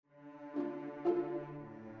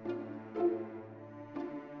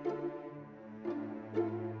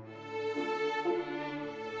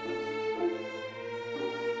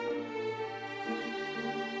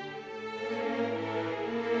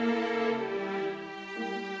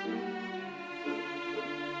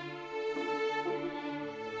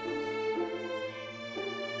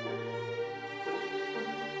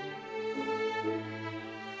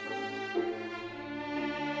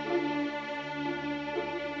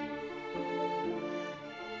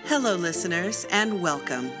Hello, listeners, and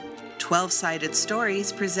welcome. 12-Sided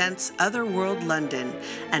Stories presents Otherworld London,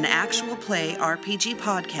 an actual play RPG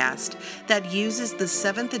podcast that uses the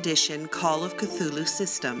 7th edition Call of Cthulhu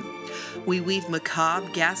system. We weave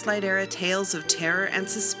macabre, Gaslight-era tales of terror and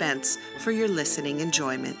suspense for your listening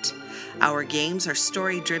enjoyment. Our games are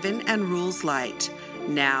story-driven and rules-light.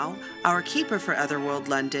 Now, our keeper for Otherworld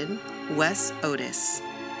London, Wes Otis.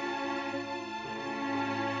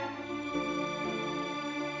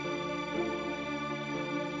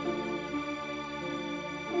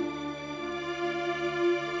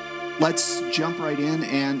 Let's jump right in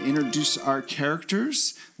and introduce our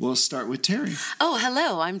characters. We'll start with Terry. Oh,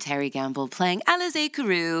 hello. I'm Terry Gamble, playing Alize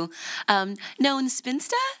Carew, known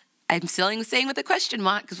spinster. I'm still saying with a question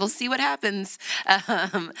mark because we'll see what happens.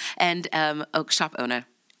 And oak shop owner,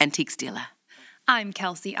 antiques dealer. I'm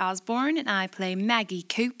Kelsey Osborne, and I play Maggie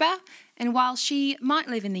Cooper. And while she might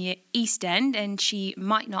live in the East End and she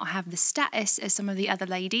might not have the status as some of the other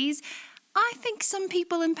ladies, I think some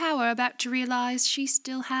people in power are about to realise she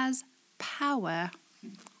still has power.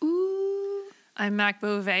 Ooh. I'm Mac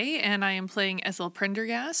Beauvais, and I am playing Ethel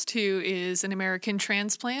Prendergast, who is an American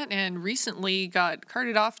transplant and recently got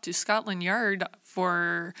carted off to Scotland Yard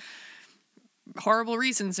for horrible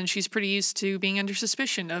reasons, and she's pretty used to being under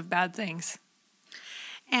suspicion of bad things.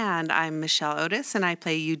 And I'm Michelle Otis, and I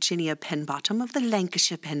play Eugenia Penbottom of the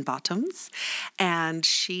Lancashire Penbottoms. And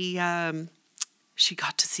she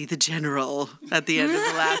got to see the general at the end of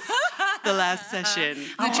the last session.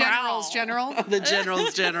 The general's general. The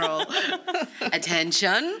general's general.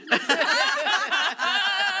 Attention.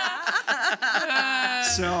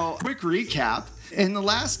 So, quick recap. In the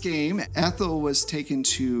last game, Ethel was taken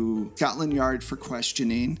to Scotland Yard for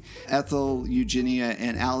questioning. Ethel, Eugenia,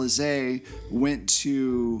 and Alize went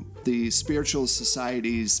to the Spiritual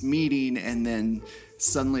Society's meeting, and then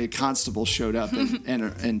suddenly a constable showed up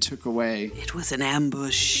and took away. It was an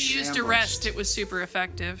ambush. She used arrest. It was super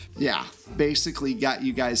effective. Yeah, basically got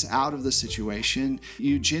you guys out of the situation.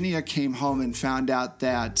 Eugenia came home and found out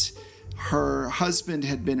that her husband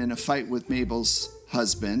had been in a fight with Mabel's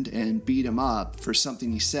husband and beat him up for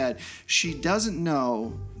something he said. She doesn't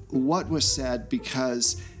know what was said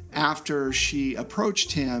because after she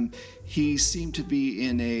approached him, he seemed to be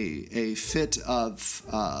in a fit of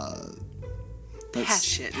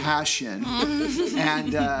passion.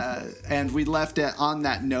 And we left it on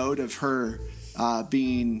that note of her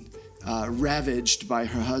being ravaged by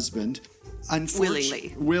her husband.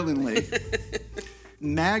 Willingly.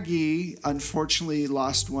 Maggie, unfortunately,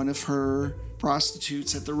 lost one of her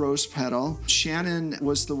prostitutes at the Rose Petal. Shannon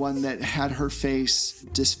was the one that had her face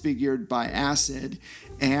disfigured by acid,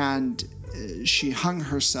 and she hung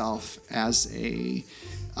herself as a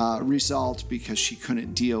result because she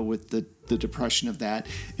couldn't deal with the depression of that.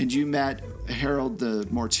 And you met Harold the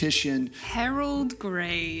mortician. Harold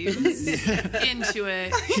Graves. Into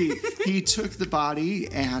it. He took the body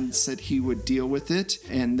and said he would deal with it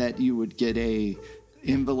and that you would get a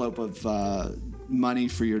envelope of money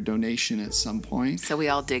for your donation at some point. So we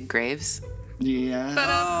all dig graves. Yeah.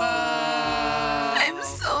 I'm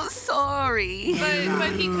so sorry.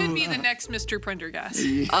 But he could be the next Mr. Prendergast.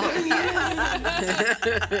 Yeah. Oh, yes.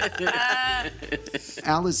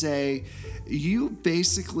 Alize, you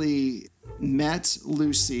basically met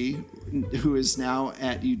Lucy, who is now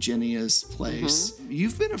at Eugenia's place. Mm-hmm.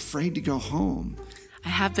 You've been afraid to go home. I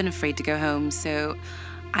have been afraid to go home, so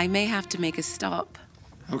I may have to make a stop.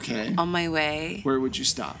 Okay. On my way. Where would you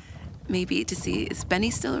stop? Maybe to see, is Benny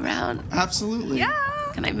still around? Absolutely. Yeah.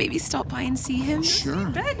 Can I maybe stop by and see him? Sure.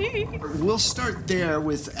 Benny. We'll start there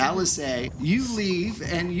with Alize. You leave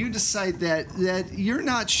and you decide that you're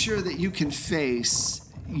not sure that you can face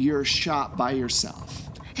your shop by yourself.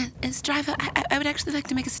 As driver, I would actually like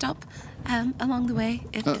to make a stop along the way.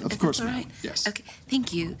 If course, that's all right. Yes. Okay.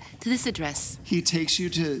 Thank you. To this address. He takes you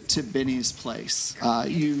to Benny's place.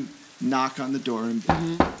 You knock on the door and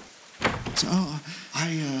so,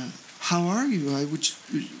 how are you?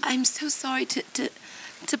 I'm so sorry to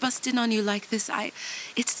bust in on you like this.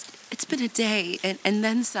 It's been a day and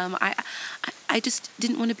then some. I just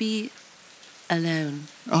didn't want to be alone.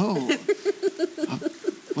 Oh.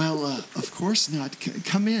 Well, of course not.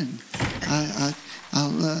 Come in.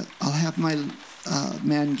 I'll have my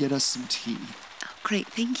man get us some tea. Oh, great.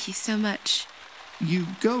 Thank you so much. You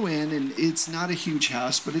go in, and it's not a huge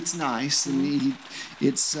house, but it's nice, and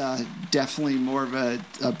it's definitely more of a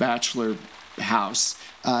bachelor house.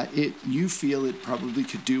 You feel it probably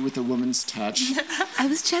could do with a woman's touch. I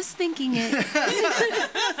was just thinking it.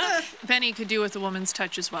 Benny could do with a woman's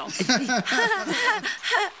touch as well.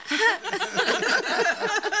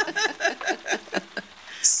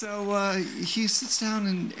 So he sits down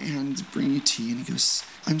and bring you tea, and he goes,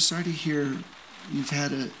 I'm sorry to hear you've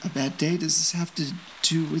had a bad day. Does this have to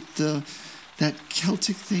do with that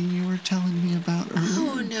Celtic thing you were telling me about earlier?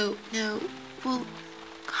 Oh, no. Well,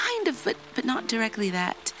 kind of, but not directly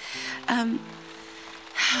that. I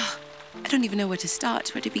don't even know where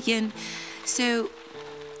to begin. So,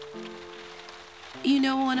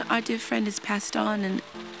 one of our dear friend has passed on, and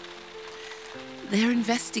they're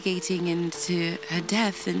investigating into her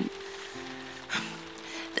death, and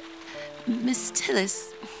Miss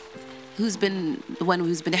Tillis, who's been the one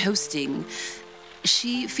who's been hosting,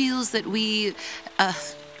 she feels that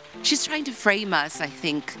she's trying to frame us, I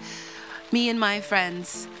think. Me and my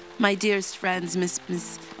friends, my dearest friends, Miss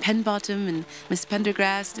Penbottom and Miss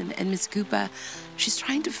Pendergrast and Miss Cooper, she's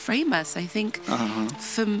trying to frame us, I think,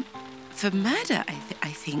 for murder, I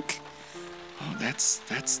think. Oh, that's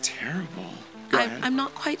terrible. I'm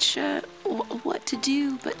not quite sure what to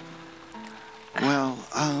do, but... Well,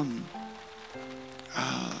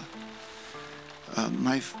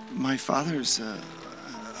 my father's, well,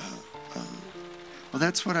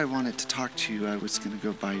 that's what I wanted to talk to you. I was going to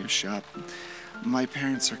go by your shop. My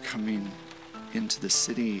parents are coming into the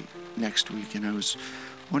city next week, and I was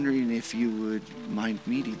wondering if you would mind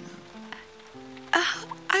meeting them.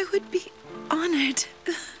 I would be honored.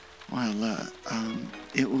 Well,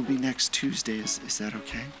 it will be next Tuesday. Is that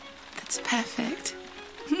okay? That's perfect.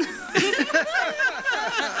 I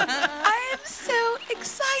am so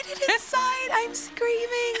excited inside. I'm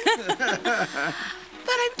screaming.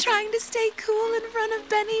 But I'm trying to stay cool in front of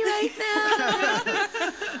Benny right now.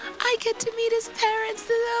 I get to meet his parents.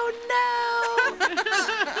 Oh no!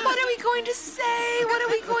 What are we going to say? What are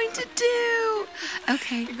we going to do?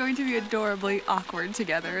 Okay. You're going to be adorably awkward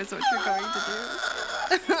together is what you're going to do.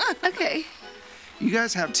 Okay. You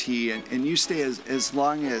guys have tea, and you stay as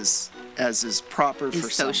long as is proper for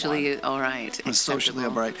socially someone. All right. Socially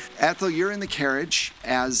all right. Ethel, you're in the carriage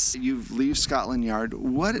as you leave Scotland Yard.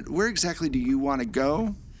 Where exactly do you want to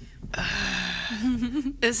go?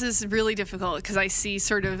 This is really difficult because I see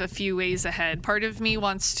sort of a few ways ahead. Part of me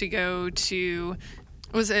wants to go to,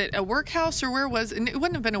 was it a workhouse or where was it? It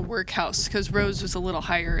wouldn't have been a workhouse because Rose was a little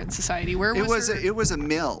higher in society. Where was it? It was a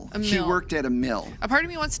mill. He worked at a mill. A part of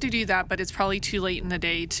me wants to do that, but it's probably too late in the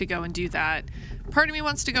day to go and do that. Part of me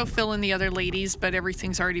wants to go fill in the other ladies, but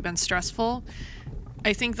everything's already been stressful.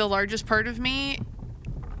 I think the largest part of me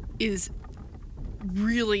is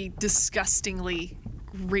really disgustingly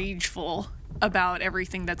rageful about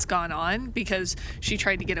everything that's gone on because she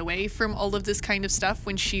tried to get away from all of this kind of stuff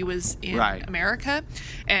when she was in America.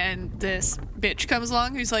 And this bitch comes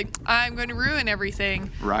along who's like, I'm going to ruin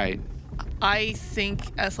everything. Right. I think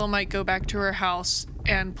Ethel might go back to her house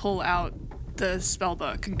and pull out the spell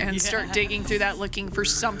book and start digging through that looking for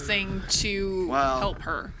something to help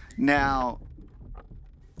her. Now,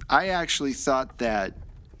 I actually thought that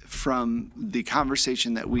from the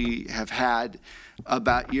conversation that we have had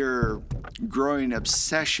about your growing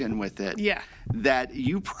obsession with it, that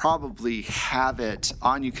you probably have it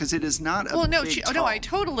on you because it is not a no, I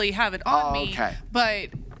totally have it on me. Okay. But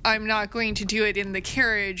I'm not going to do it in the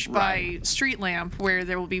carriage by street lamp where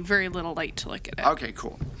there will be very little light to look at it. Okay,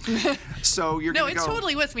 cool. So you're going to go... No, it's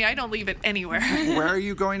totally with me. I don't leave it anywhere. Where are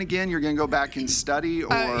you going again? You're going to go back and study?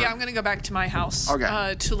 Or I'm going to go back to my house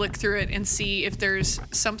to look through it and see if there's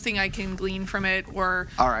something I can glean from it or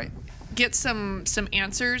get some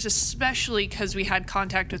answers, especially because we had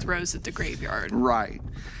contact with Rose at the graveyard. Right.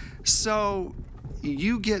 So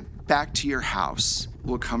you get back to your house.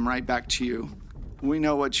 We'll come right back to you. We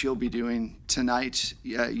know what you'll be doing tonight,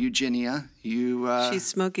 Eugenia. She's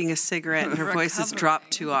smoking a cigarette and her voice has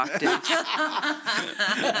dropped 2 octaves.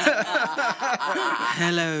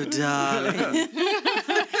 Hello, darling.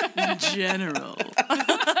 General.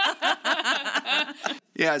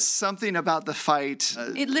 Yeah, something about the fight.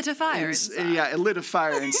 It lit a fire. It lit a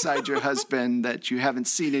fire inside your husband that you haven't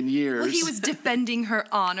seen in years. Well, he was defending her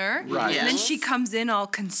honor. Right. And then she comes in all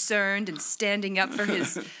concerned and standing up for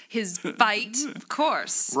his fight, of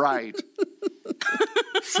course. Right.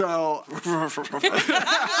 So...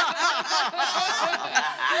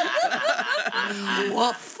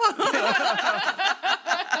 Woof.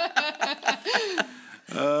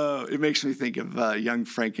 Oh, it makes me think of Young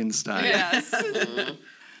Frankenstein. Yes.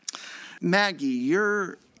 Maggie,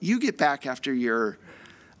 you get back after your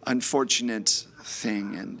unfortunate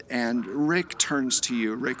thing, and Rick turns to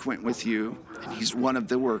you. Rick went with you, and he's one of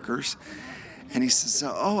the workers. And he says,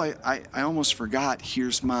 I almost forgot.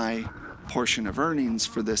 Here's my portion of earnings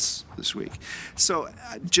for this week. So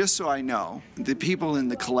just so I know, the people in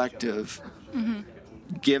the collective,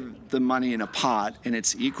 give the money in a pot and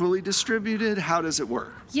it's equally distributed? How does it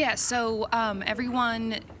work? Yeah, so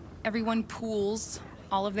everyone pools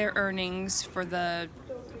all of their earnings for the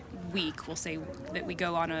week. We'll say that we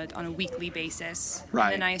go on a weekly basis.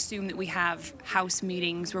 Right. And then I assume that we have house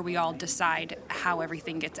meetings where we all decide how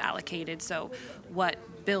everything gets allocated. So what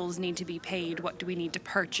bills need to be paid, what do we need to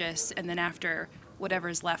purchase, and then after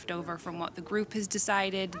whatever's left over from what the group has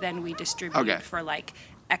decided, then we distribute for like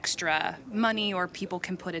extra money, or people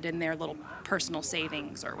can put it in their little personal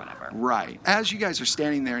savings or whatever. Right. As you guys are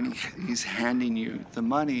standing there and he's handing you the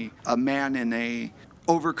money, a man in a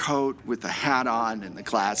overcoat with a hat on and the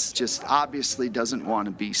glass, just obviously doesn't want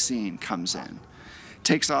to be seen, comes in,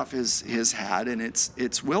 takes off his hat, and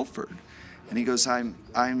it's Wilford. And he goes,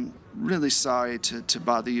 I'm really sorry to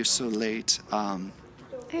bother you so late.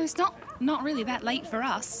 It's not really that late for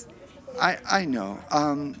us. I know.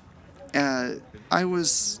 I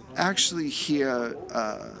was actually here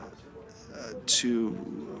to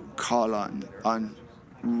call on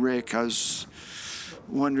Rick. I was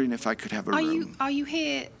wondering if I could have a room. Are you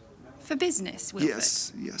here for business, Wilford?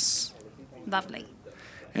 Yes. Lovely.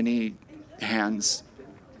 And he hands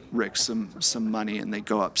Rick some money, and they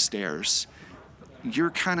go upstairs.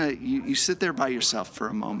 You're you sit there by yourself for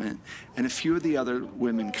a moment, and a few of the other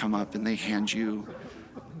women come up and they hand you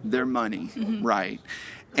their money, right?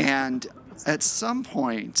 And at some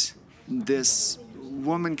point, this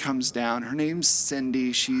woman comes down. Her name's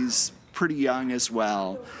Cindy. She's pretty young as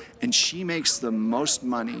well, and she makes the most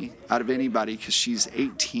money out of anybody because she's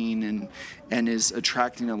 18 and is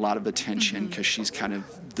attracting a lot of attention because she's kind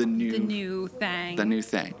of the new thing. The new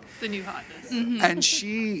hotness. And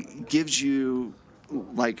she gives you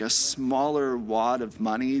like a smaller wad of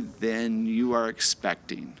money than you are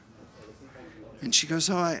expecting. And she goes,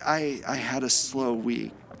 I had a slow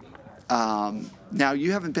week. Now,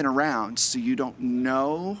 you haven't been around, so you don't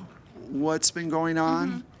know what's been going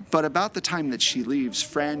on. But about the time that she leaves,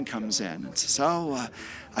 Fran comes in and says,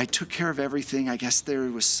 I took care of everything. I guess there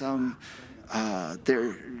was some,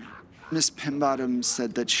 Miss Pinbottom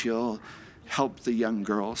said that she'll help the young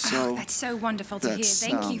girl. So that's so wonderful to hear.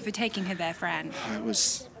 Thank you for taking her there, Fran. It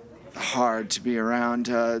was hard to be around.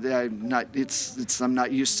 I'm not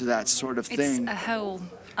used to that sort of thing. It's a whole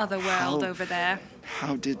other world over there.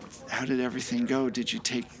 How did everything go? Did you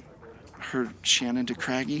take Shannon to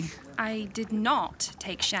Craggy? I did not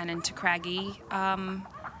take Shannon to Craggy.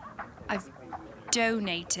 I've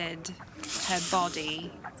donated her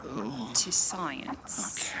body to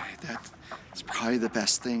science. Okay, that's probably the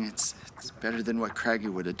best thing. It's better than what Craggy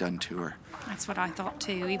would have done to her. That's what I thought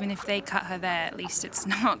too. Even if they cut her there, at least it's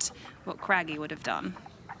not what Craggy would have done.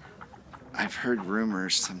 I've heard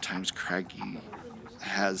rumors sometimes Craggy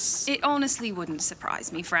has... It honestly wouldn't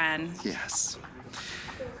surprise me, Fran. Yes.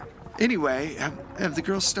 Anyway, have the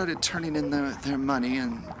girls started turning in their money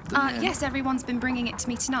and the men? Yes, everyone's been bringing it to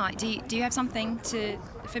me tonight. Do you have something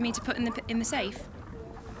for me to put in the safe?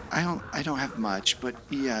 I don't have much, but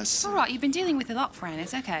yes. It's all right. You've been dealing with a lot, Fran.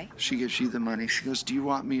 It's okay. She gives you the money. She goes, "Do you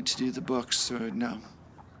want me to do the books or no?"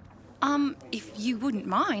 If you wouldn't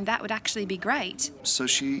mind, that would actually be great. So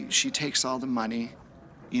she takes all the money,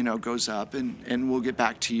 goes up, and we'll get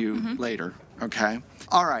back to you later, okay?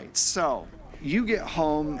 All right, so you get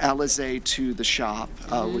home, Alizé, to the shop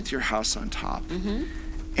with your house on top.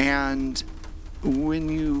 And when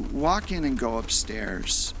you walk in and go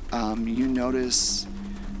upstairs, you notice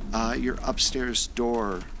your upstairs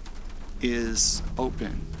door is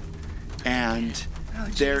open. And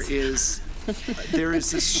there is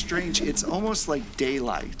this strange, it's almost like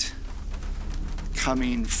daylight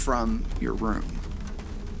coming from your room.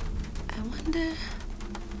 I wonder...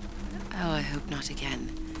 Oh, I hope not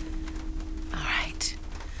again. All right.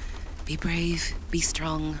 Be brave, be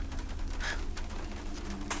strong.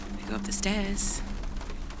 I go up the stairs.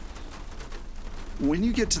 When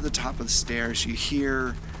you get to the top of the stairs, you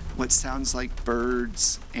hear what sounds like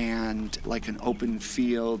birds and like an open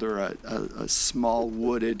field or a small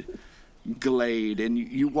wooded glade. And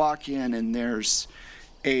you walk in and there's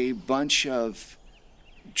a bunch of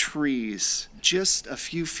trees just a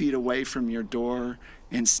few feet away from your door,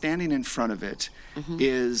 and standing in front of it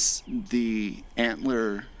is the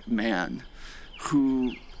antler man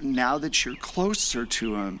who, now that you're closer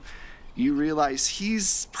to him, you realize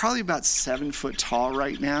he's probably about 7 foot tall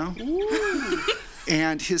right now.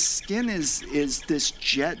 And his skin is this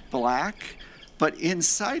jet black, But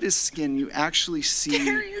inside his skin, you actually see.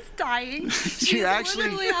 Carrie is dying. She's You actually-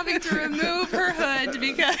 literally having to remove her hood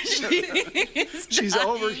because She's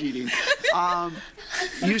overheating.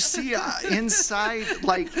 You see inside,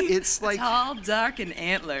 like it's like All dark and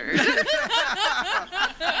antlered.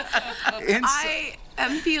 I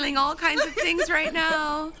am feeling all kinds of things right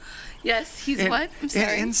now. Yes, he's what? I'm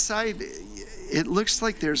sorry. Inside, it looks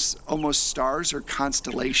like there's almost stars or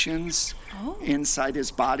constellations inside his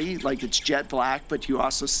body. Like it's jet black, but you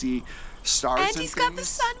also see stars. And he's got the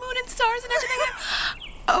sun, moon, and stars and everything.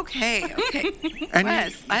 Okay. And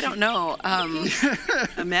Wes, I don't know.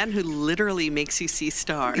 A man who literally makes you see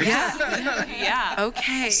stars. Yeah.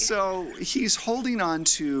 Okay. So he's holding on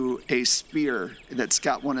to a spear that's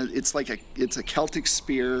got it's a Celtic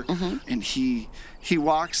spear, and he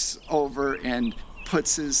walks over and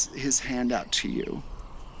puts his hand out to you.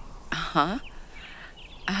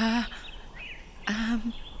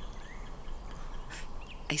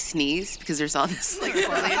 I sneeze because there's all this like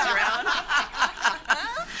foliage around.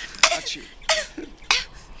 Got you.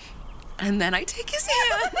 And then I take his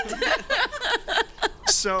hand.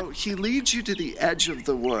 So he leads you to the edge of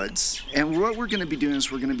the woods, and what we're going to be doing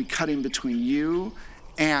is we're going to be cutting between you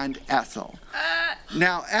and Ethel.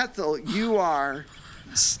 Now, Ethel, you are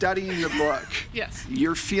studying the book. Yes.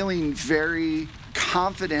 You're feeling very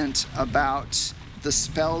confident about the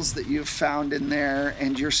spells that you've found in there,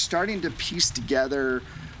 and you're starting to piece together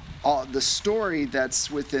the story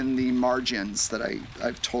that's within the margins that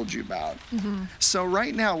I've told you about. So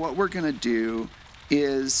right now, what we're going to do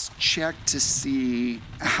is check to see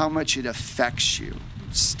how much it affects you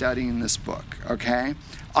studying this book, okay?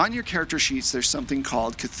 On your character sheets, there's something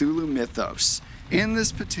called Cthulhu Mythos. In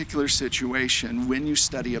this particular situation, when you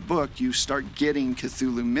study a book, you start getting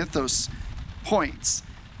Cthulhu Mythos points.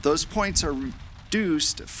 Those points are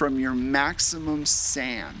reduced from your maximum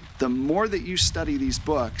SAN. The more that you study these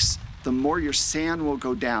books, the more your SAN will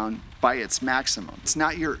go down by its maximum. It's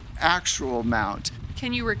not your actual amount.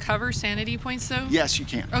 Can you recover sanity points though? Yes, you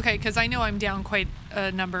can. Okay, because I know I'm down quite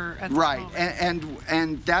a number at this Right, moment.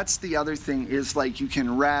 and that's the other thing is like you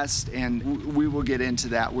can rest, and we will get into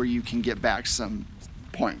that where you can get back some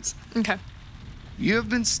points. Okay. You have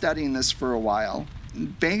been studying this for a while.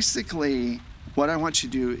 Basically, what I want you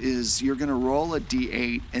to do is you're going to roll a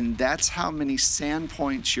d8, and that's how many SAN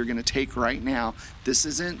points you're going to take right now. This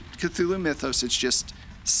isn't Cthulhu Mythos, it's just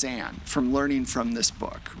SAN from learning from this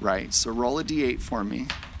book, right? So roll a d8 for me.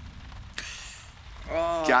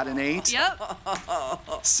 Got an 8? Yep.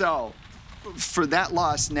 So for that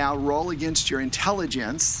loss, now roll against your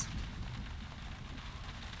intelligence.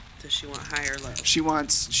 Does she want high or low? She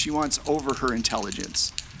wants over her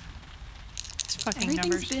intelligence. It's fucking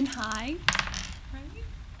Everything's numbers. been high.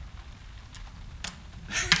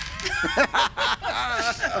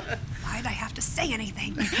 Why'd I have to say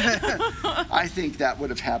anything? I think that would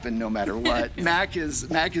have happened no matter what. Mac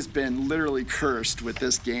has been literally cursed with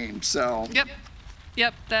this game. So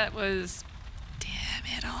Yep, that was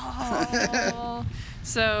damn it all.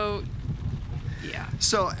 So, yeah.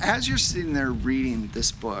 So as you're sitting there reading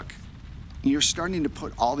this book, you're starting to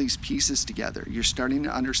put all these pieces together. You're starting to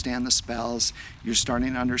understand the spells. You're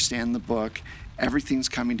starting to understand the book. Everything's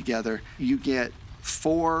coming together. You get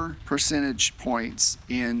 4 percentage points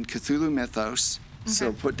in Cthulhu Mythos. Okay.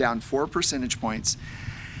 So put down 4 percentage points.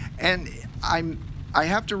 And I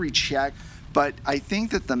have to recheck, but I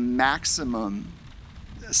think that the maximum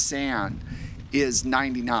SAN is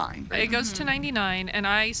 99. It goes to 99, and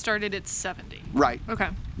I started at 70. Right. Okay.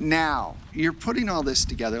 Now, you're putting all this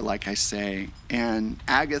together, like I say, and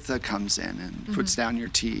Agatha comes in and puts down your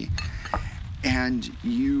tea, and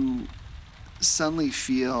you suddenly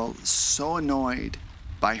feel so annoyed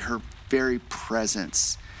by her very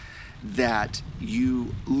presence that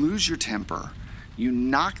you lose your temper. You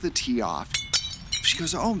knock the tea off. She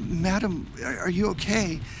goes, "Oh, madam, are you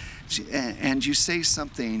okay?" And you say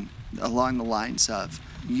something along the lines of,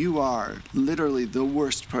 "You are literally the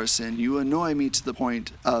worst person. You annoy me to the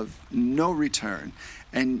point of no return."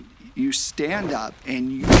 And you stand up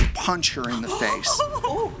and you punch her in the face.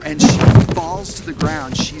 And she falls to the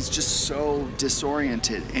ground. She's just so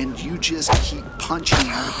disoriented. And you just keep punching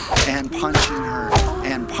her and punching her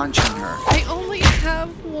and punching her. I only have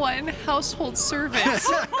one household servant.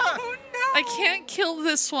 Oh, no. I can't kill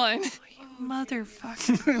this one.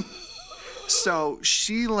 Motherfucker. So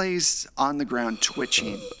she lays on the ground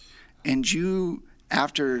twitching, and you,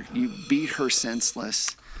 after you beat her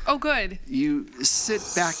senseless, Oh, good. you sit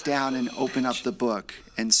back down and open up the book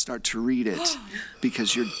and start to read it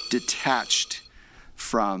because you're detached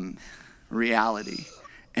from reality.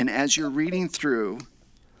 And as you're reading through,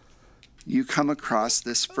 you come across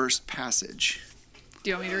this first passage. Do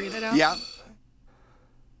you want me to read it out? Yeah.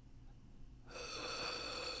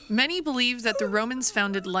 Many believe that the Romans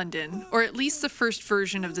founded London, or at least the first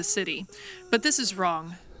version of the city. But this is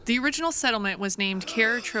wrong. The original settlement was named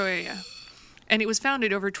Caer Troia, and it was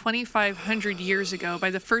founded over 2,500 years ago by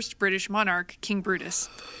the first British monarch, King Brutus.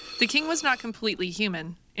 The king was not completely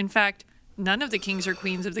human. In fact, none of the kings or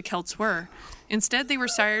queens of the Celts were. Instead, they were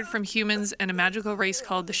sired from humans and a magical race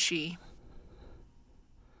called the Sidhe.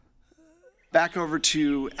 Back over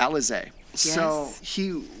to Alize. So Yes.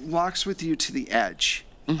 he walks with you to the edge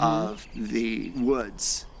of the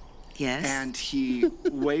woods. Yes. And he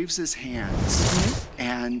waves his hands,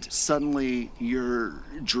 and suddenly your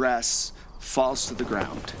dress falls to the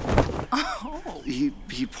ground. Oh. He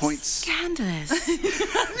points Scandalous.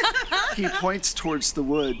 he points towards the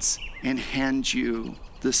woods and hands you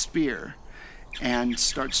the spear and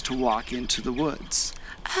starts to walk into the woods.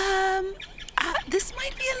 This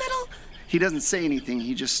might be a little. He doesn't say anything,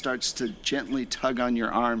 he just starts to gently tug on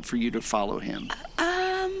your arm for you to follow him.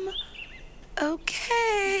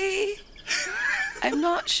 Okay. I'm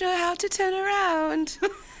not sure how to turn around.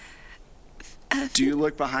 Do you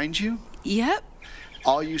look behind you? Yep.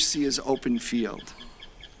 All you see is open field.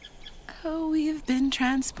 Oh, we have been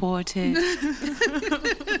transported.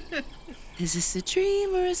 Is this a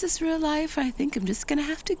dream or is this real life? I think I'm just gonna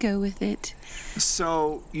have to go with it.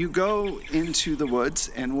 So you go into the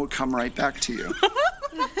woods, and we'll come right back to you.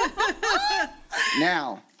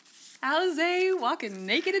 Now, Alize walking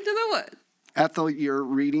naked into the woods. Ethel, you're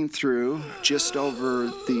reading through. Just over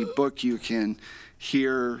the book, you can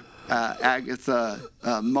hear Agatha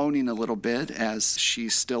moaning a little bit as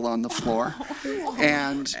she's still on the floor.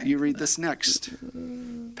 And you read this next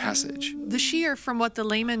passage. The Sidhe are from what the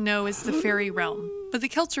laymen know as the fairy realm, but the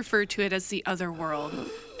Celts refer to it as the other world,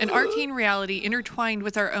 an arcane reality intertwined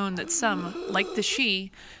with our own that some, like the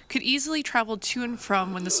Sidhe, could easily travel to and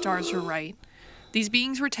from when the stars were right. These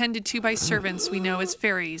beings were tended to by servants we know as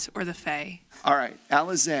fairies or the Fae. All right,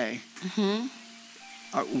 Alize.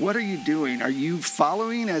 What are you doing? Are you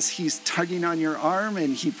following as he's tugging on your arm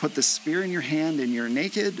and he put the spear in your hand and you're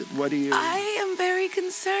naked? What do you... I am very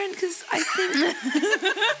concerned because I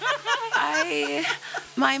think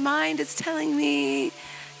my mind is telling me,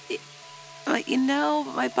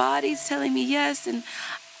 my body's telling me yes, and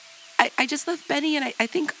I just left Benny, and I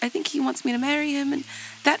think he wants me to marry him, and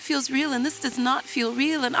that feels real, and this does not feel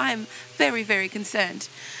real, and I'm very, very concerned.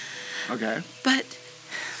 Okay. But,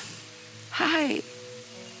 hi,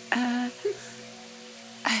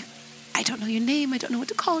 I don't know your name. I don't know what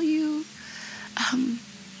to call you.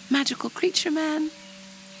 Magical creature man.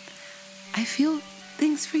 I feel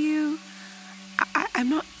things for you. I'm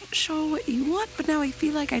not sure what you want, but now I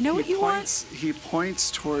feel like I know what you want. He points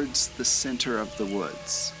towards the center of the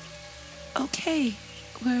woods. Okay,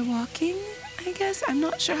 we're walking, I guess. I'm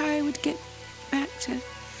not sure how I would get back to...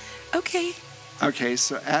 Okay. Okay,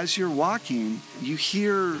 so as you're walking, you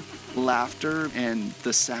hear laughter and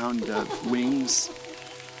the sound of wings.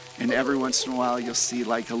 And every once in a while, you'll see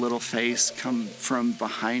like a little face come from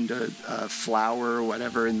behind a flower or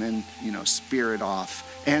whatever, and then, spear it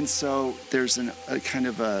off. And so there's a kind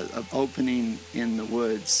of a opening in the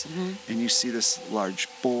woods, and you see this large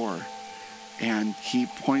boar. And he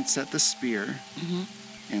points at the spear,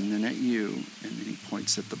 and then at you, and then he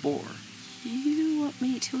points at the boar. You want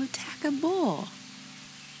me to attack a boar?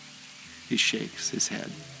 He shakes his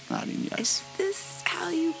head, nodding yes. Is this how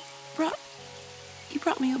you brought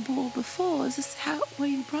me a boar before? Is this where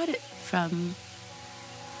you brought it from?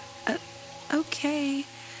 Okay.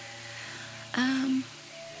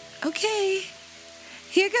 Okay.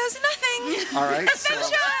 Here goes nothing. All right, so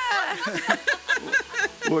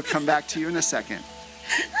we'll come back to you in a second.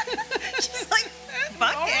 She's like,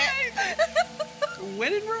 fuck it.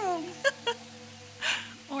 When in Rome.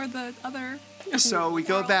 Or the other. So we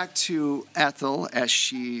go back to Ethel as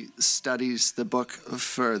she studies the book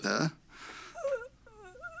further.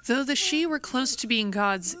 Though the Sidhe were close to being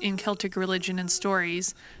gods in Celtic religion and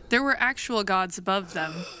stories, there were actual gods above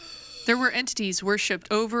them. There were entities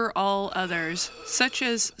worshipped over all others, such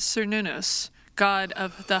as Cernunnos, god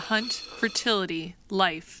of the hunt, fertility,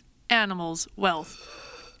 life, animals, wealth,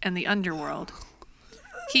 and the underworld.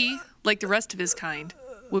 He, like the rest of his kind,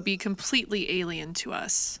 would be completely alien to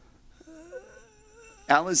us.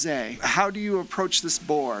 Alize, how do you approach this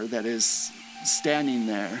boar that is standing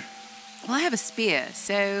there Well, I have a spear,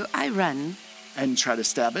 so I run. and try to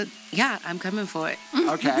stab it? Yeah, I'm coming for it.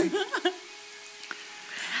 Okay.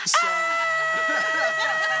 So,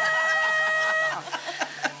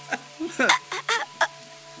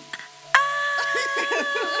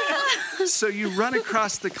 So you run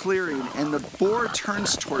across the clearing, and the boar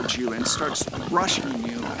turns towards you and starts rushing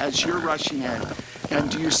you as you're rushing in. And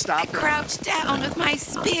do you stop? I crouch down with my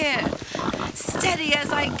spear, steady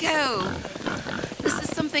as I go. This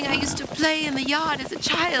is something I used to play in the yard as a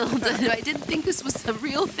child. I didn't think this was a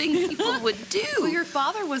real thing people would do. Well, your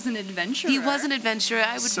father was an adventurer. He was an adventurer.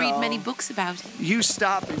 I would read many books about him. You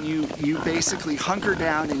stop and you basically hunker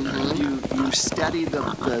down and you steady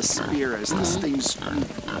the spear as this thing's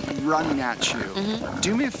running at you.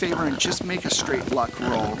 Do me a favor and just make a straight luck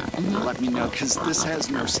roll. Let me know, because this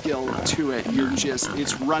has no skill to it.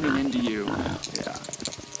 It's running into you. Yeah.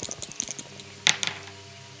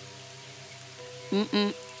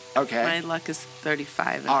 Okay. My luck is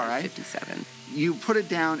 35 and All I'm right. 57. You put it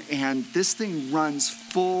down, and this thing runs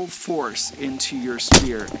full force into your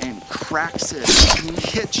spear and cracks it,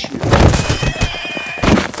 hits you.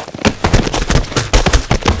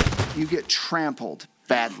 You get trampled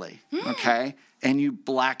badly, okay? And you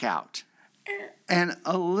black out. And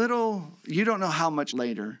you don't know how much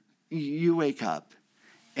later, you wake up,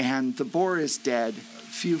 and the boar is dead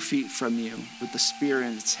a few feet from you with the spear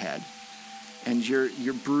in its head. And you're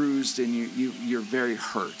bruised and you're very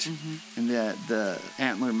hurt. And the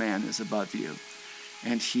antler man is above you.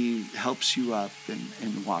 And he helps you up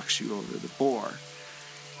and walks you over the boar.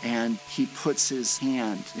 And he puts his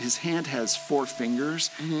hand has 4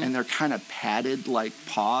 fingers, and they're kind of padded like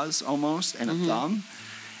paws almost, and a thumb.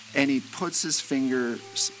 And he puts his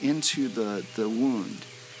fingers into the wound.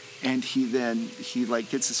 And he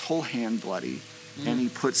gets his whole hand bloody. And he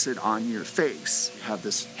puts it on your face. You have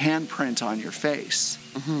this handprint on your face.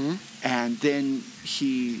 And then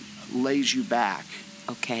he lays you back.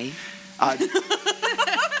 Okay.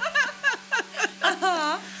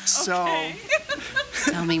 So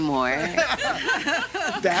Tell me more.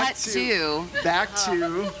 back Cut to.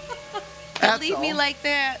 Ethel. Leave me like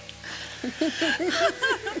that.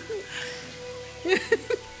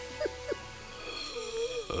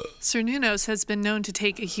 Cernunnos has been known to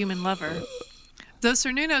take a human lover. Though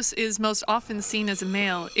Cernunnos is most often seen as a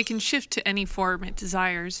male, it can shift to any form it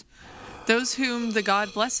desires. Those whom the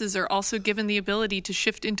god blesses are also given the ability to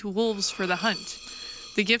shift into wolves for the hunt.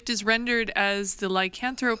 The gift is rendered as the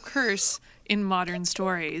lycanthrope curse in modern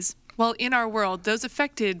stories. While in our world, those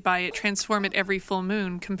affected by it transform at every full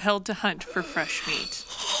moon, compelled to hunt for fresh meat.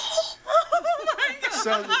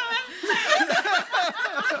 So,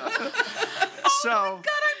 God,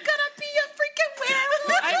 I'm gonna be a freaking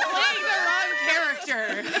werewolf. I'm playing the wrong character.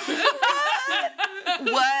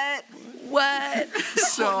 What?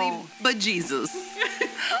 So- Holy but Jesus.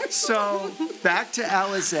 So back to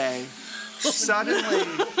Alizé. Suddenly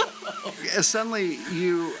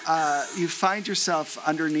you find yourself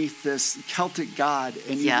underneath this Celtic god,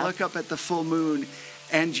 and you Yeah. look up at the full moon,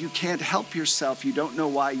 and you can't help yourself. You don't know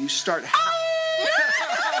why. You start.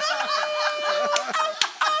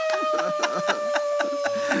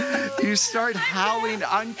 You start howling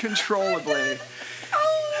uncontrollably.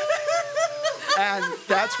 And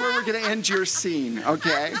that's where we're going to end your scene,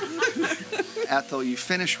 okay? Ethel, you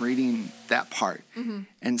finish reading that part,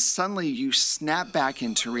 and suddenly you snap back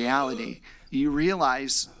into reality. You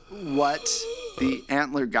realize what the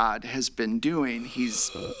antler god has been doing. He's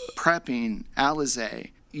prepping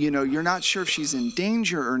Alizé. You're not sure if she's in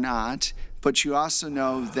danger or not, but you also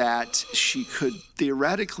know that she could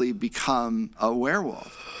theoretically become a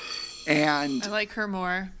werewolf. And I like her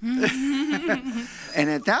more. And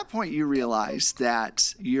at that point, you realize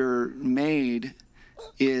that your maid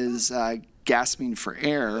is gasping for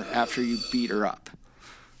air after you beat her up.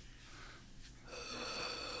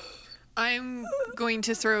 I'm going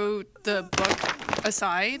to throw the book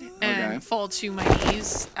aside and Okay. fall to my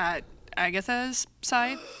knees at Agatha's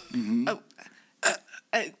side. Oh,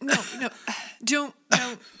 no, don't.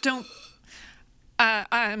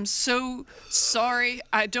 I'm so sorry.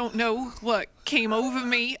 I don't know what came over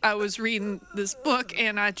me. I was reading this book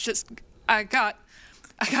and I got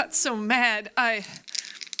so mad.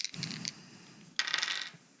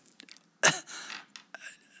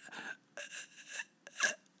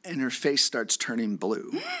 And her face starts turning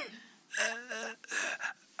blue.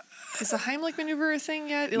 Is the Heimlich maneuver a thing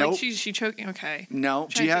yet? Nope. Like she choking. Okay. No.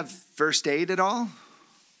 Do you have first aid at all?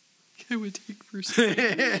 I would take first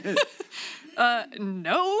aid.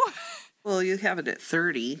 No. Well, you have it at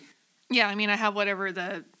 30. Yeah, I mean, I have whatever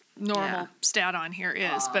the normal stat on here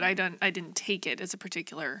is, but I didn't take it as a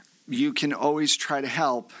particular. You can always try to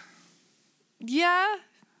help. Yeah,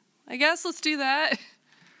 I guess let's do that.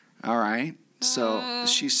 All right. So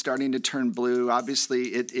she's starting to turn blue.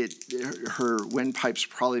 Obviously, her windpipe's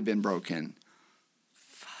probably been broken.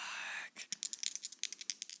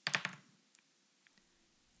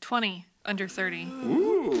 20. Under 30.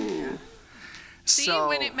 Ooh. See, So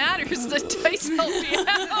when it matters, the dice help me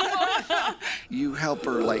out. you help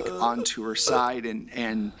her like onto her side,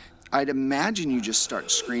 and I'd imagine you just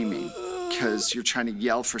start screaming because you're trying to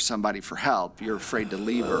yell for somebody for help. You're afraid to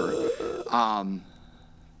leave her.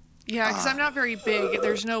 Yeah, because I'm not very big.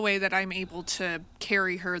 There's no way that I'm able to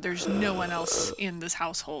carry her. There's no one else in this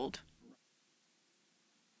household.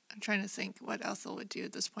 I'm trying to think what Ethel would do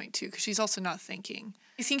at this point, too, because she's also not thinking.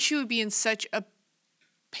 I think she would be in such a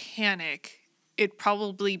panic. It'd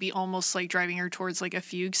probably be almost like driving her towards like a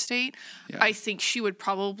fugue state. Yeah. I think she would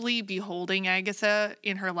probably be holding Agatha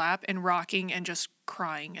in her lap and rocking and just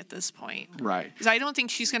crying at this point. Right. Because I don't think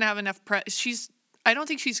she's going to have enough I don't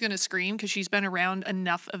think she's going to scream because she's been around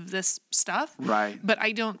enough of this stuff. Right. But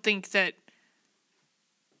I don't think that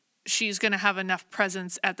she's going to have enough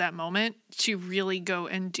presence at that moment to really go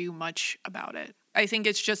and do much about it. I think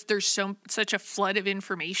it's just there's such a flood of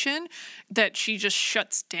information that she just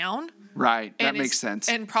shuts down. Right. That and makes sense.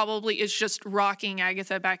 And probably is just rocking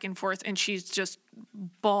Agatha back and forth, and she's just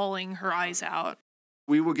bawling her eyes out.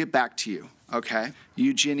 We will get back to you, okay?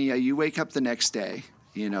 Eugenia, you wake up the next day.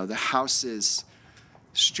 You know, the house is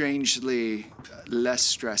strangely less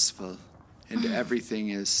stressful, and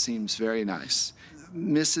everything seems very nice.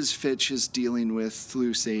 Mrs. Fitch is dealing with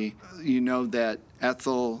Lucy. You know that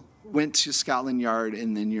Ethel went to Scotland Yard,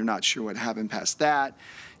 and then you're not sure what happened past that.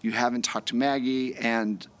 You haven't talked to Maggie,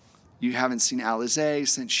 and you haven't seen Alize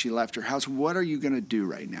since she left her house. What are you going to do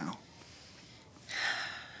right now?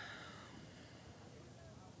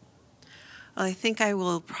 Well, I think I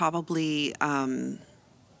will probably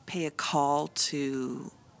pay a call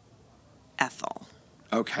to Ethel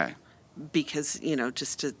Okay. because,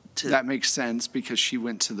 just to That makes sense because she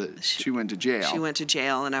went to jail. she went to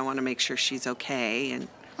jail, and I want to make sure she's okay. And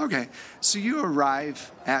Okay, so you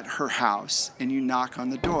arrive at her house and you knock on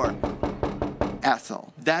the door.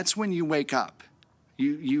 Ethel, that's when you wake up.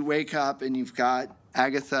 You wake up and you've got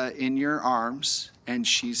Agatha in your arms and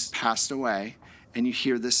she's passed away, and you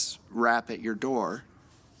hear this rap at your door,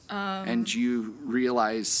 and you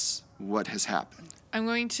realize what has happened. I'm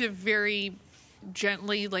going to very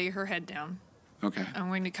gently lay her head down. Okay. I'm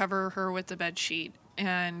going to cover her with the bed sheet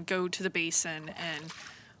and go to the basin and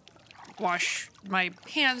wash my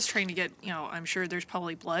hands, trying to get, I'm sure there's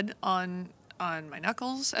probably blood on my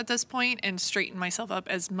knuckles at this point, and straighten myself up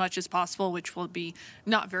as much as possible, which will be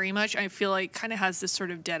not very much. I feel like kind of has this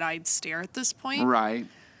sort of dead-eyed stare at this point. Right.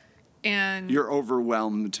 And You're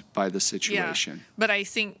overwhelmed by the situation. yeah, but I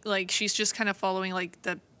think like she's just kind of following like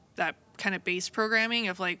that kind of base programming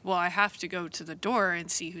of like, well, I have to go to the door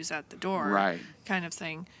and see who's at the door, Right. kind of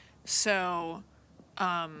thing. So,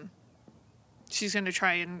 she's going to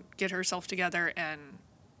try and get herself together and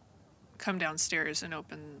come downstairs and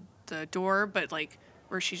open the door, but like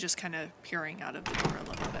where she's just kind of peering out of the door a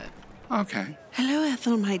little bit. Okay. hello,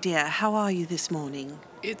 Ethel, my dear. How are you this morning?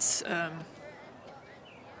 It's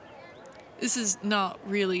this is not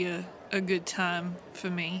really a good time for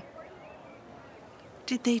me.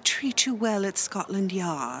 Did they treat you well at Scotland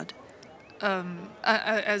Yard?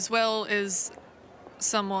 As well as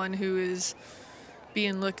someone who is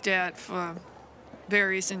being looked at for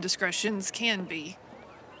various indiscretions can be.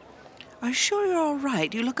 Are you sure you're all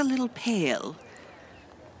right? You look a little pale.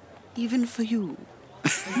 Even for you.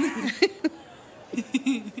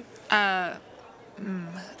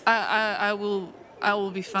 I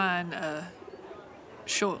will be fine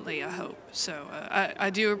shortly, I hope. So I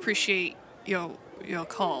do appreciate your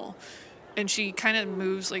call. And she kind of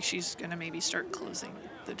moves like she's gonna maybe start closing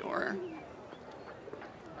the door.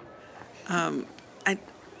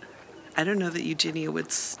 I don't know that Eugenia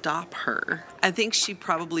would stop her. I think she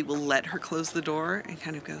probably will let her close the door and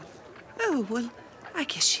kind of go, oh, well, I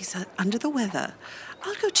guess she's under the weather.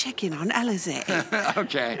 I'll go check in on Alize.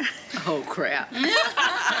 Okay. Oh, crap.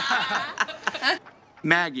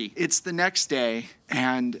 Maggie, it's the next day,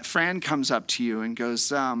 and Fran comes up to you and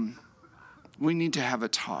goes, we need to have a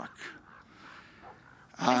talk.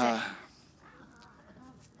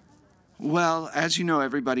 Well, as you know,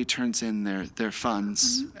 everybody turns in their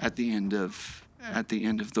funds at the end of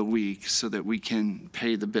the week so that we can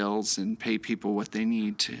pay the bills and pay people what they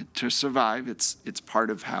need to survive. It's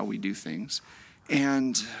part of how we do things.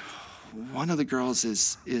 And one of the girls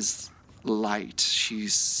is light.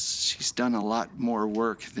 She's done a lot more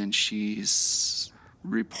work than she's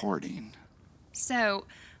reporting. So,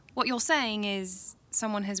 what you're saying is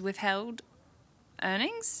someone has withheld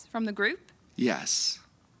earnings from the group? Yes,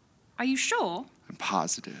 Are you sure? I'm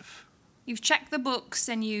positive. You've checked the books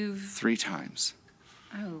and you've... 3 times.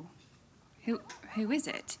 Oh. Who is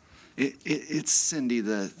it? It's Cindy,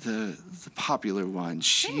 the popular one.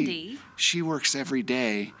 Cindy? She works every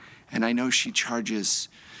day, and I know she charges.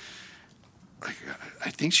 I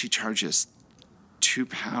think she charges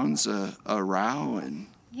 £2 a row, and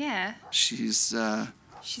Yeah. she's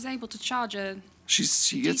She's able to charge a she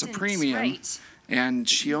gets a decent premium, rate. and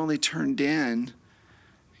she only turned in,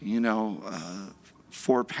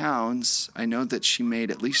 £4. I know that she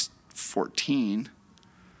made at least 14.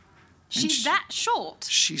 She's that short.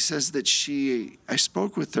 She says that I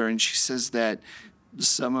spoke with her, and she says that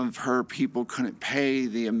some of her people couldn't pay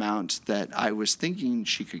the amount that I was thinking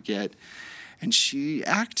she could get. And she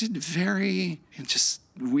acted very, just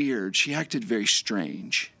weird. She acted very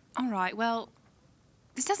strange. All right, well,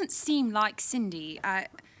 this doesn't seem like Cindy. I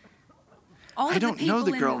don't know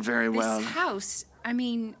the girl very well. This house, I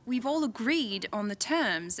mean, we've all agreed on the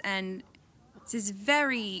terms, and this is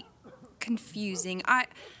very confusing.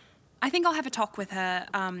 I think I'll have a talk with her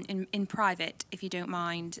in private, if you don't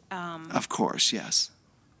mind. Of course, yes.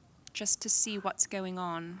 Just to see what's going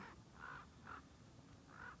on.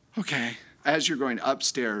 Okay. As you're going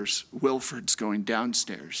upstairs, Wilford's going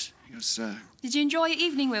downstairs. He goes, Did you enjoy your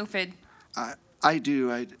evening, Wilford? I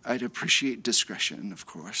do. I'd appreciate discretion, of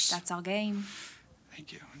course. That's our game.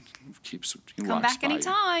 Thank you. He Come walks back by you.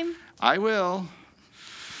 anytime. I will.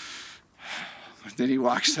 Then he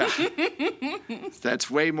walks out. That's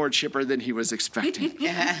way more chipper than he was expecting.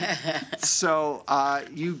 So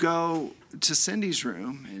you go to Cindy's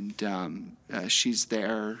room, and she's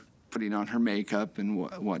there putting on her makeup and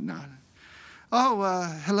whatnot. Oh,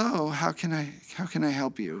 hello. How can I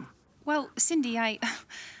help you? Well, Cindy,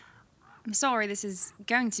 I'm sorry this is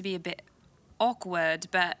going to be a bit awkward,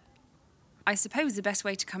 but I suppose the best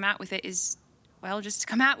way to come out with it is, well, just to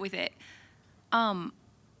come out with it.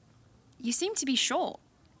 You seem to be short.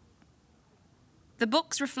 The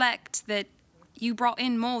books reflect that you brought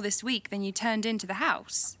in more this week than you turned into the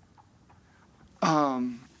house.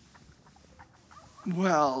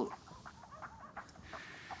 Well,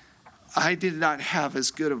 I did not have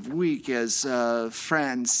as good of a week as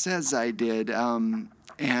Fran says I did, and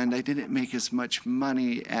I didn't make as much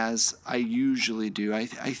money as I usually do. I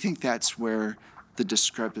think that's where the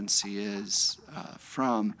discrepancy is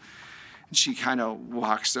from. And she kind of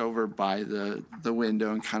walks over by the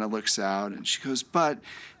window and kind of looks out, and she goes, "But,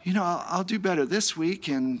 I'll do better this week,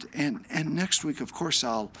 and next week, of course,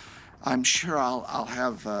 I'm sure I'll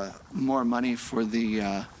have more money for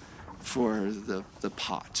the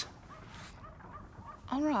pot."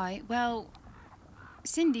 All right, well,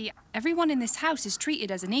 Cindy, everyone in this house is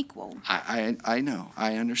treated as an equal. I know.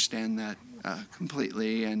 I understand that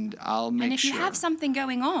completely, and I'll make sure. And if you have something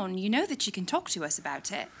going on, you know that you can talk to us about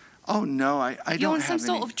it. Oh, no, I don't have You're in some any...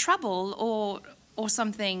 sort of trouble or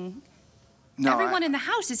something. No, Everyone in the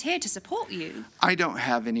house is here to support you. I don't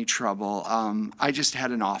have any trouble. I just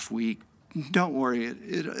had an off week. Don't worry,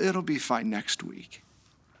 it'll be fine next week.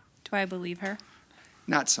 Do I believe her?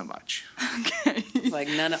 Not so much. I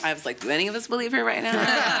was like, do any of us believe her right now?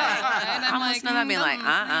 I almost know that being like,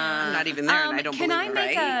 I'm not even there, and I don't believe it,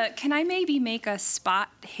 right? Can I maybe make a spot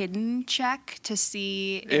hidden check to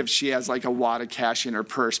see If she has like a wad of cash in her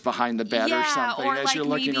purse behind the bed or something or as like you're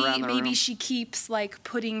looking maybe, around the maybe room. she keeps like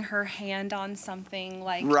putting her hand on something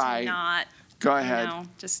like Right. to not Go ahead.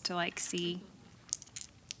 just to like see.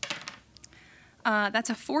 That's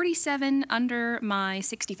a 47 under my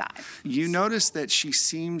 65. You notice that she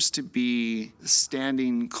seems to be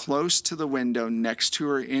standing close to the window next to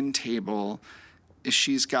her end table.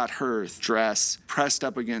 She's got her dress pressed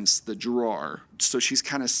up against the drawer. So she's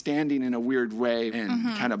kind of standing in a weird way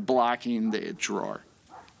and kind of blocking the drawer.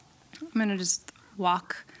 I'm going to just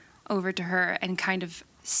walk over to her and kind of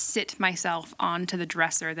sit myself onto the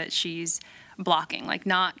dresser that she's blocking, like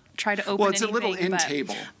not try to open Well, it's anything. a little end but-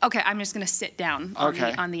 table. Okay, I'm just going to sit down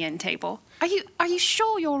Okay. on the end table. Are you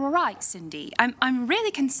sure you're all right, Cindy? I'm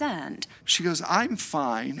really concerned. She goes, "I'm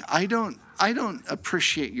fine. I don't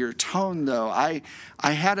appreciate your tone though. I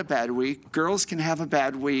had a bad week. Girls can have a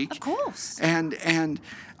bad week. Of course. And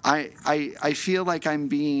I feel like I'm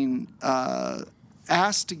being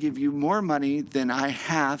asked to give you more money than I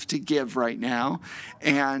have to give right now.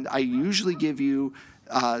 And I usually give you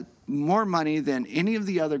more money than any of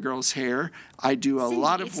the other girls here. I do a Cindy,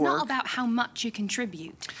 lot of it's work." not about how much you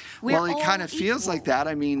contribute. Well, We're it kind all of feels equal. like that.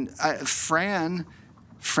 I mean, Fran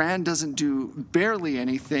doesn't do barely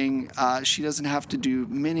anything. She doesn't have to do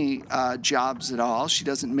many jobs at all. She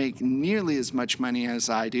doesn't make nearly as much money as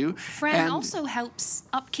I do. Fran And, also helps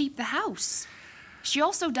upkeep the house. She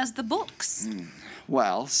also does the books.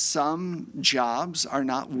 well, some jobs are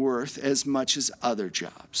not worth as much as other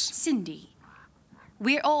jobs. Cindy,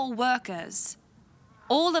 we're all workers.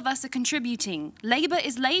 All of us are contributing. Labor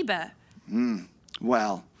is labor.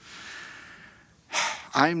 Well,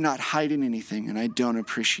 I'm not hiding anything, and I don't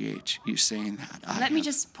appreciate you saying that. Let me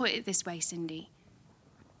just put it this way, Cindy.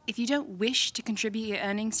 If you don't wish to contribute your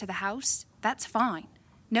earnings to the house, that's fine.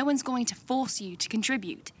 No one's going to force you to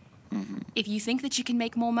contribute. If you think that you can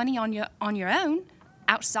make more money on your own,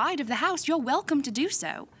 outside of the house, you're welcome to do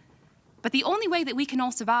so. But the only way that we can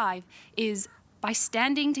all survive is by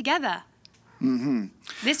standing together.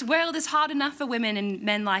 This world is hard enough for women and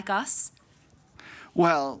men like us.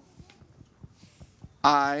 Well,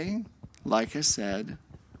 like I said,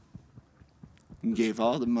 gave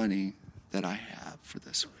all the money that I have for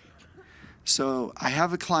this week. So I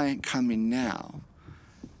have a client coming now.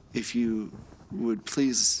 If you would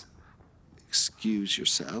please excuse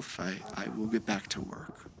yourself, I will get back to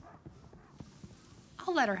work.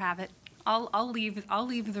 I'll let her have it. I'll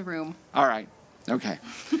leave the room. All right. Okay.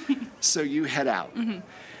 So you head out.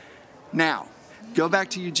 Now, go back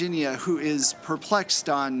to Eugenia, who is perplexed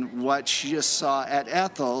on what she just saw at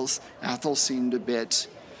Ethel's. Ethel seemed a bit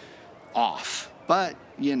off, but,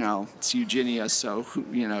 it's Eugenia, so,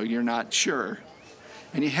 you're not sure.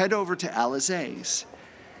 And you head over to Alizé's.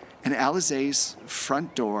 And Alizé's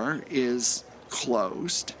front door is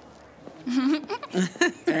closed.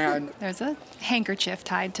 And there's a handkerchief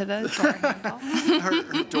tied to the door handle.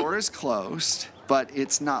 her door is closed, but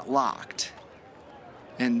it's not locked.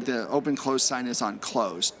 And the open-close sign is on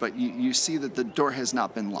closed, but you see that the door has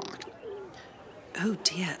not been locked. Oh,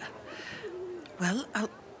 dear. Well,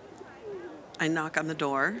 I knock on the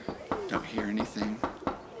door. Don't hear anything.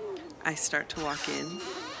 I start to walk in.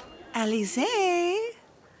 Alizé?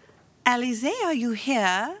 Alizé, are you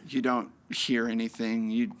here? You don't hear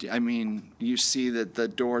anything. You see that the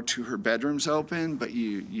door to her bedroom's open, but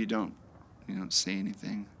you don't say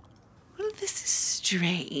anything. Well, this is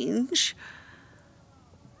strange.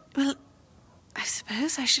 Well, I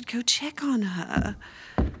suppose I should go check on her.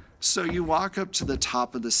 So you walk up to the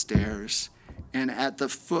top of the stairs, and at the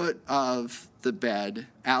foot of the bed,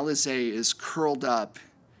 Alizé is curled up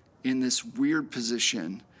in this weird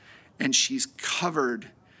position, and she's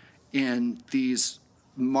covered in these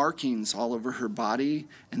markings all over her body,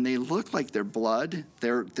 and they look like they're blood.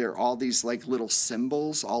 They're all these like little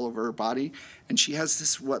symbols all over her body, and she has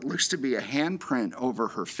this what looks to be a handprint over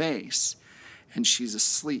her face, and she's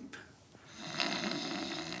asleep.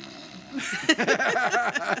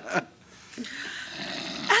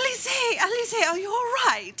 Alizé, are you all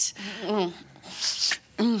right?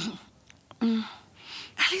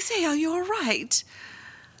 Alizé, are you all right?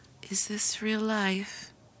 Is this real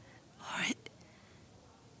life? Or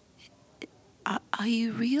are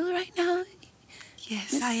you real right now?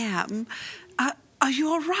 Yes, I am. Are you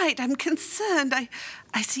all right? I'm concerned.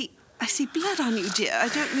 I see blood on you, dear. I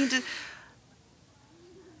don't mean to.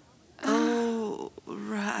 Oh,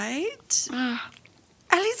 right.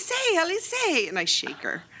 Alizé, and I shake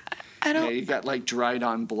her. I don't. Yeah, you got like dried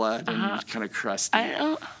on blood and kind of crusty. I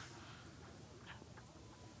don't.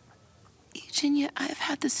 Eugenia, I've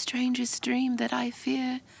had the strangest dream that I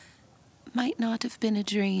fear might not have been a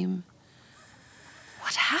dream.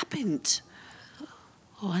 What happened?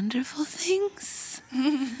 Wonderful things.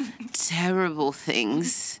 Terrible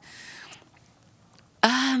things.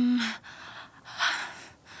 I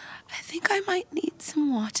think I might need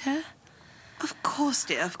some water. Of course,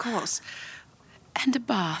 dear, of course. And a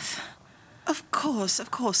bath. Of course.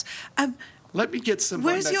 Let me get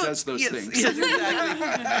someone that does those things. Yes,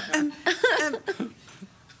 exactly.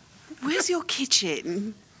 Where's your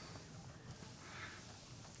kitchen?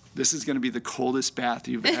 This is going to be the coldest bath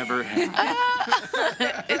you've ever had.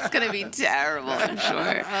 It's gonna be terrible, I'm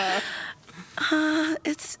sure.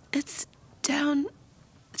 It's down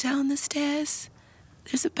the stairs.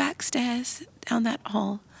 There's a back stairs down that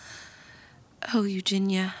hall. Oh,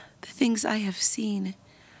 Eugenia, the things I have seen.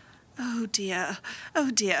 Oh dear.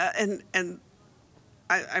 And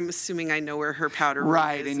I'm assuming I know where her powder room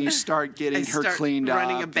Right, is. and you start getting her start cleaned up.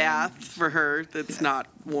 running a bath for her that's not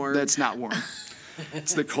warm. That's not warm.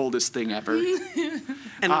 It's the coldest thing ever. And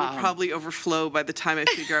it'll probably overflow by the time I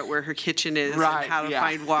figure out where her kitchen is Right, and how to yeah,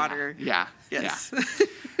 find water. Yeah. Yes. Yeah.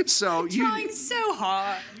 So Trying so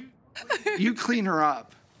hard. you clean her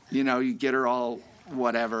up. You get her all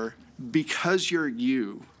whatever. Because you're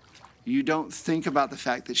you don't think about the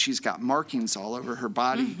fact that she's got markings all over her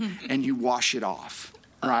body, and you wash it off,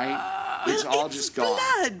 right? It's all it's just gone.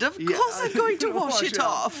 blood. Of course I'm going to wash it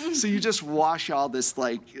off. So you just wash all this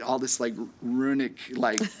runic,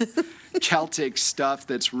 Celtic stuff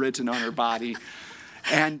that's written on her body,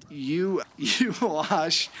 and you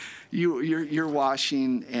wash. You're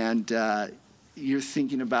washing, and you're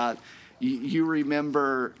thinking about, You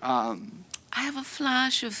remember... I have a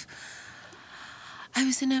flash of... I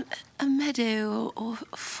was in a meadow or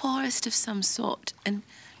a forest of some sort, and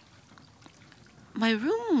my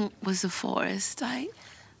room was a forest. I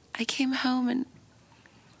came home and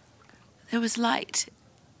there was light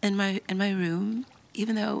in my room,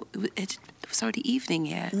 even though it was already evening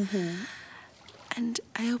here. Mm-hmm. And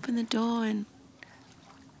I opened the door and,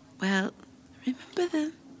 well,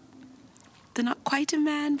 remember the not quite a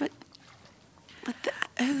man, but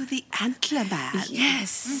the antler man.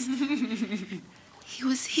 yes. He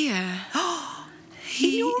was here.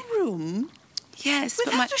 In your room? Yes,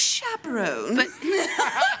 Without a chaperone? But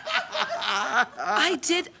I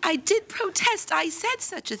did protest. I said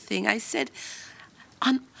such a thing. I said,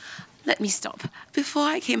 let me stop. Before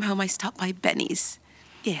I came home, I stopped by Benny's.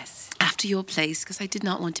 Yes. After your place, because I did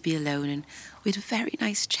not want to be alone, and we had a very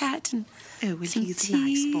nice chat and Oh, well, some he's a tea.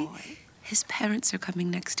 nice boy. His parents are coming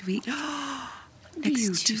next week. Next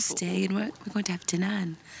Beautiful. Tuesday, and we're going to have dinner,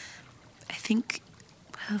 and I think,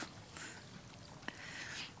 well...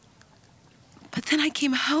 But then I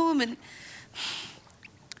came home and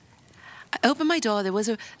I opened my door. There was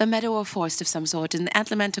a meadow or forest of some sort, and the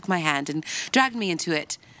antler man took my hand and dragged me into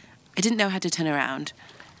it. I didn't know how to turn around.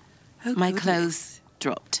 Oh, My goodness. clothes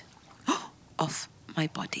dropped off my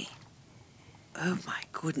body, Oh, my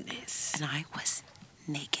goodness. and I was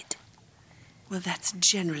naked. Well, that's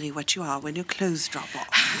generally what you are when your clothes drop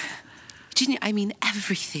off. Virginia, I mean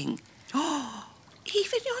everything.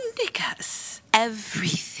 Even your knickers.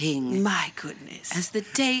 Everything. My goodness. As the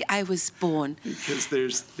day I was born. Because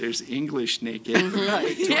there's English naked.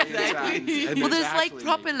 Right. Well, there's like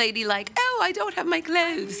proper lady, like, oh, I don't have my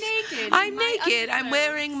clothes. I'm naked. I'm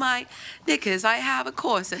wearing my knickers. I have a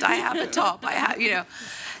corset. I have a top. I have,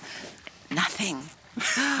 nothing.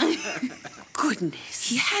 Goodness.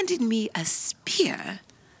 He handed me a spear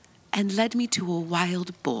and led me to a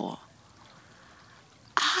wild boar.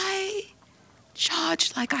 I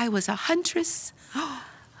charged like I was a huntress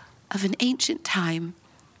of an ancient time.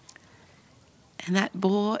 And that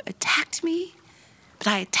boar attacked me, but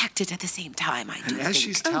I attacked it at the same time, I do And as think.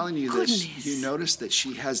 she's telling you goodness. this, you notice that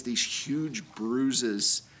she has these huge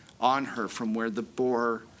bruises on her from where the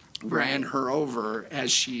boar ran Right. her over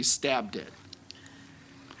as she stabbed it.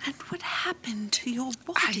 And what happened to your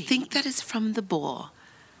body? I think that is from the boar.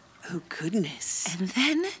 Oh, goodness. And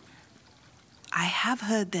then I have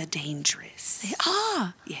heard they're dangerous. they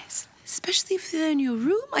are. Yes. Especially if they're in your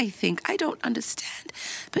room, I think. I don't understand.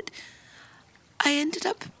 But I ended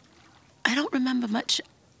up... I don't remember much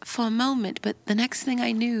for a moment, but the next thing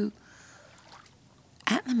I knew,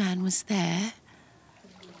 Antler-Man was there.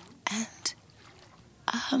 And,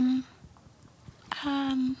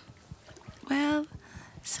 well,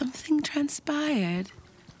 something transpired.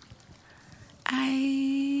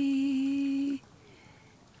 I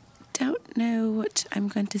don't know what I'm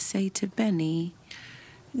going to say to Benny.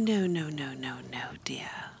 No, dear.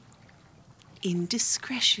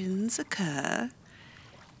 Indiscretions occur,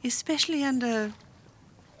 especially under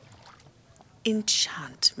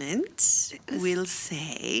enchantment, we'll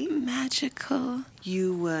say. Magical.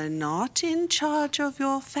 You were not in charge of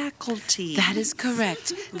your faculties. That is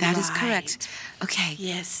correct. That is correct. Okay.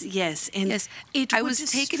 Yes, and Yes, it I would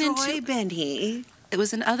was taken destroy into- Benny. It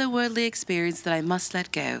was an otherworldly experience that I must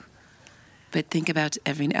let go, but think about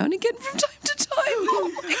every now and again from time to time.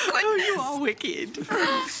 Oh, my goodness. You are wicked.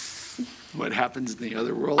 What happens in the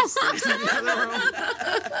other world stays in the other world.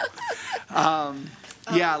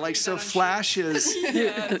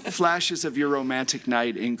 Flashes of your romantic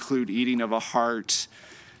night include eating of a heart,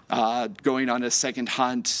 going on a second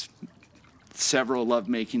hunt, several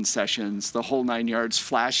lovemaking sessions, the whole 9 yards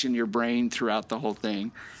flash in your brain throughout the whole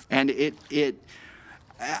thing. And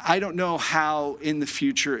I don't know how in the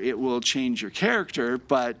future it will change your character,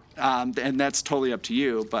 but and that's totally up to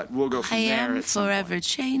you. But we'll go from I there. am at some forever point.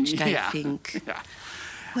 changed, I Yeah. think. Yeah.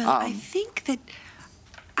 Well, I think that,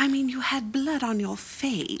 you had blood on your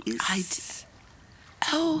face.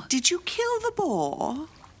 Oh, Did you kill the boar?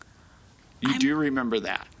 You do remember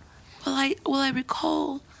that. well, I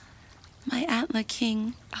recall my Antler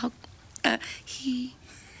King. He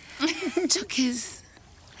took his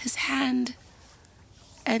hand,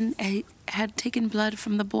 and I had taken blood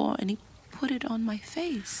from the boar, and he put it on my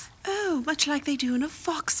face. Oh, much like they do in a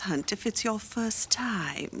fox hunt if it's your first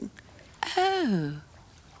time. Oh,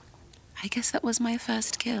 I guess that was my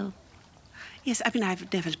first kill. Yes, I've never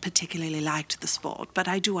particularly liked the sport, but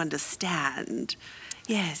I do understand.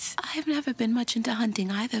 Yes. I've never been much into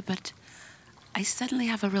hunting either, but I suddenly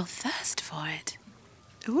have a real thirst for it.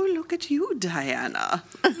 Oh, look at you, Diana.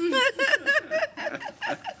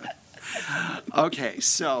 Okay,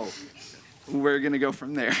 so we're going to go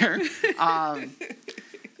from there.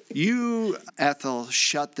 You, Ethel,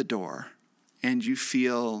 shut the door, and you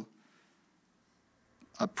feel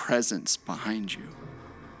a presence behind you.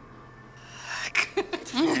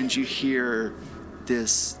 And you hear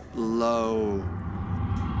this low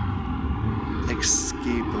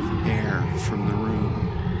escape of air from the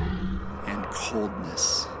room and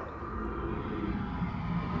coldness.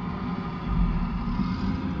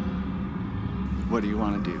 What do you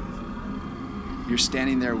want to do? You're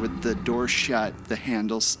standing there with the door shut, the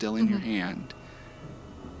handle still in your hand.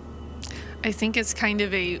 I think it's kind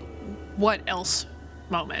of a what else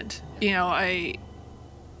moment. You know, I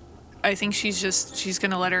think she's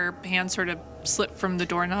going to let her hand sort of slip from the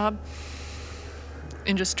doorknob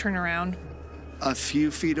and just turn around. A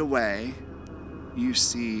few feet away, you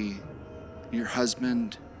see your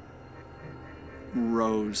husband,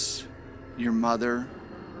 Rose, your mother,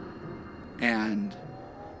 and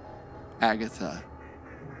Agatha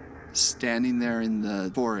standing there in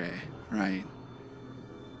the foyer, right?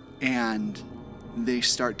 And they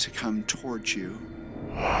start to come towards you.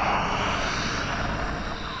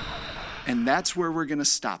 And that's where we're going to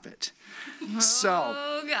stop it. So,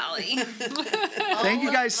 Oh, golly. thank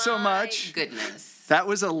you guys so much. Goodness. That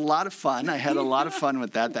was a lot of fun. I had a lot of fun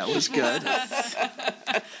with that. That was good.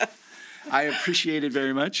 I appreciate it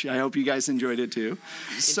very much. I hope you guys enjoyed it too.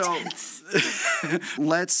 So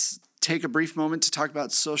let's take a brief moment to talk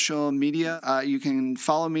about social media. You can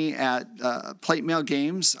follow me at Plate Mail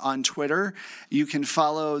Games on Twitter. You can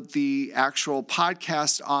follow the actual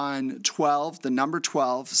podcast on 12, the number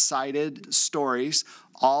 12, Sided Stories,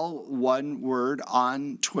 all one word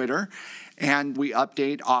on Twitter. And we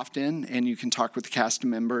update often, and you can talk with the cast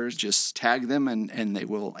members. Just tag them, and they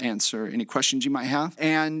will answer any questions you might have.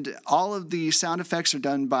 And all of the sound effects are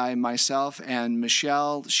done by myself and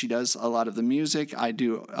Michelle. She does a lot of the music. I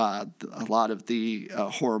do a lot of the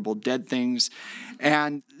horrible dead things.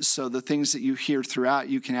 And so the things that you hear throughout,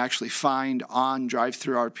 you can actually find on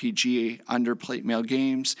DriveThruRPG under Plate Mail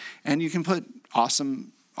Games. And you can put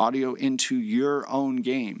awesome audio into your own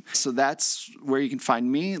game. So that's where you can find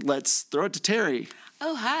me. Let's throw it to Terry.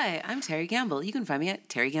 Oh, hi, I'm Terry Gamble. You can find me at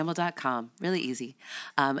terrygamble.com. Really easy.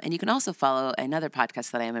 And you can also follow another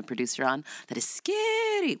podcast that I am a producer on that is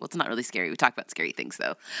scary. Well, it's not really scary. We talk about scary things,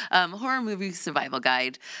 though. Horror Movie Survival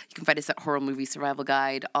Guide. You can find us at Horror Movie Survival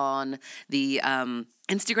Guide on the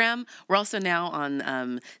Instagram. We're also now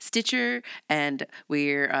on Stitcher, and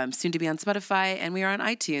we're soon to be on Spotify, and we are on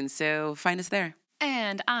iTunes, so find us there.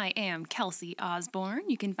 And I am Kelsey Osborne.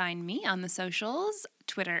 You can find me on the socials,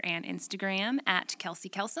 Twitter and Instagram at Kelsey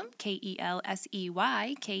Kelsem, Kelsey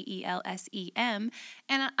Kelsem.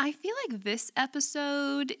 And I feel like this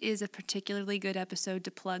episode is a particularly good episode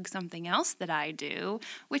to plug something else that I do,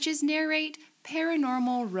 which is narrate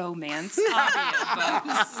paranormal romance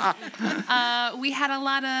audiobooks. We had a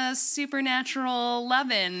lot of supernatural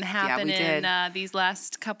loving happen in these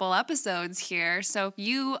last couple episodes here. So if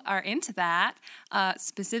you are into that,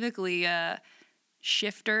 specifically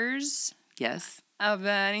shifters, Yes. of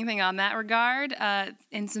anything on that regard,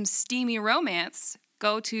 and some steamy romance,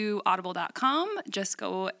 go to audible.com. Just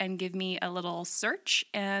go and give me a little search,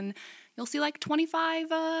 and you'll see like 25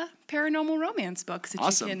 paranormal romance books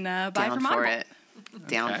that you can buy from Audible.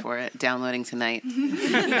 Down for it. Downloading tonight.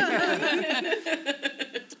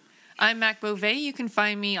 I'm Mac Beauvais. You can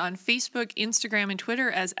find me on Facebook, Instagram, and Twitter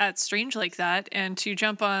as @StrangeLikeThat. And to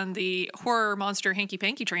jump on the horror monster hanky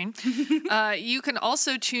panky train, you can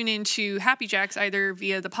also tune into Happy Jacks either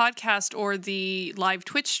via the podcast or the live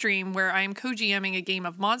Twitch stream where I'm co-GMing a game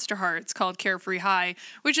of Monster Hearts called Carefree High,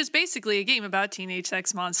 which is basically a game about teenage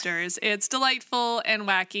sex monsters. It's delightful and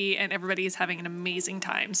wacky, and everybody is having an amazing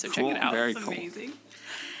time. So check it out. Very it's cool. amazing.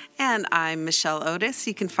 And I'm Michelle Otis.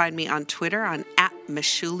 You can find me on Twitter on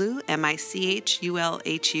 @Michulu,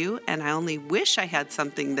 Michulhu, and I only wish I had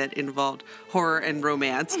something that involved horror and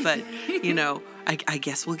romance, but, you know, I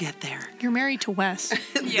guess we'll get there. You're married to Wes.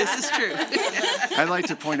 This is true. I'd like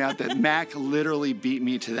to point out that Mac literally beat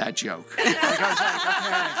me to that joke. Like I was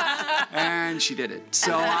like, okay. And she did it.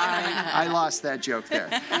 So I lost that joke there.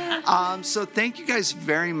 So thank you guys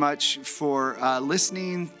very much for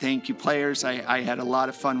listening. Thank you, players. I had a lot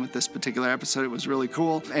of fun with this particular episode. It was really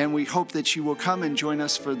cool. And we hope that you will come and join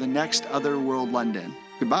us for the next Otherworld London.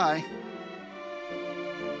 Goodbye.